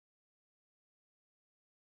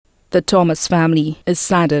The Thomas family is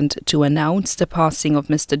saddened to announce the passing of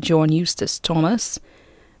Mr. John Eustace Thomas.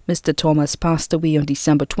 Mr. Thomas passed away on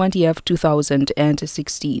December 20th,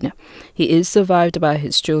 2016. He is survived by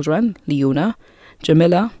his children, Leona,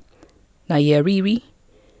 Jamila, Nayeriri,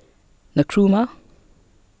 Nakruma,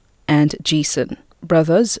 and Jason.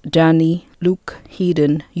 Brothers, Danny, Luke,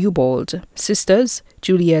 Hayden, Ubald. Sisters,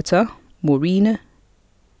 Julieta, Maureen,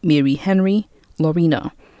 Mary Henry,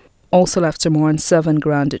 Lorena. Also left to mourn 7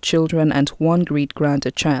 grandchildren and 1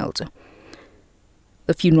 great-grandchild.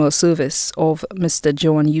 The funeral service of Mr.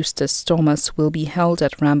 John Eustace Thomas will be held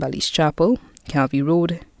at Rambally's Chapel, Calvary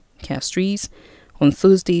Road, Castries, on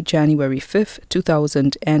Thursday, January 5th,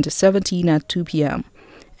 2017 at 2 p.m.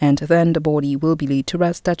 And then the body will be laid to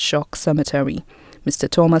rest at Shock Cemetery. Mr.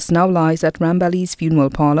 Thomas now lies at Rambally's Funeral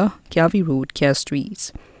Parlour, Calvary Road,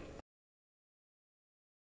 Castries.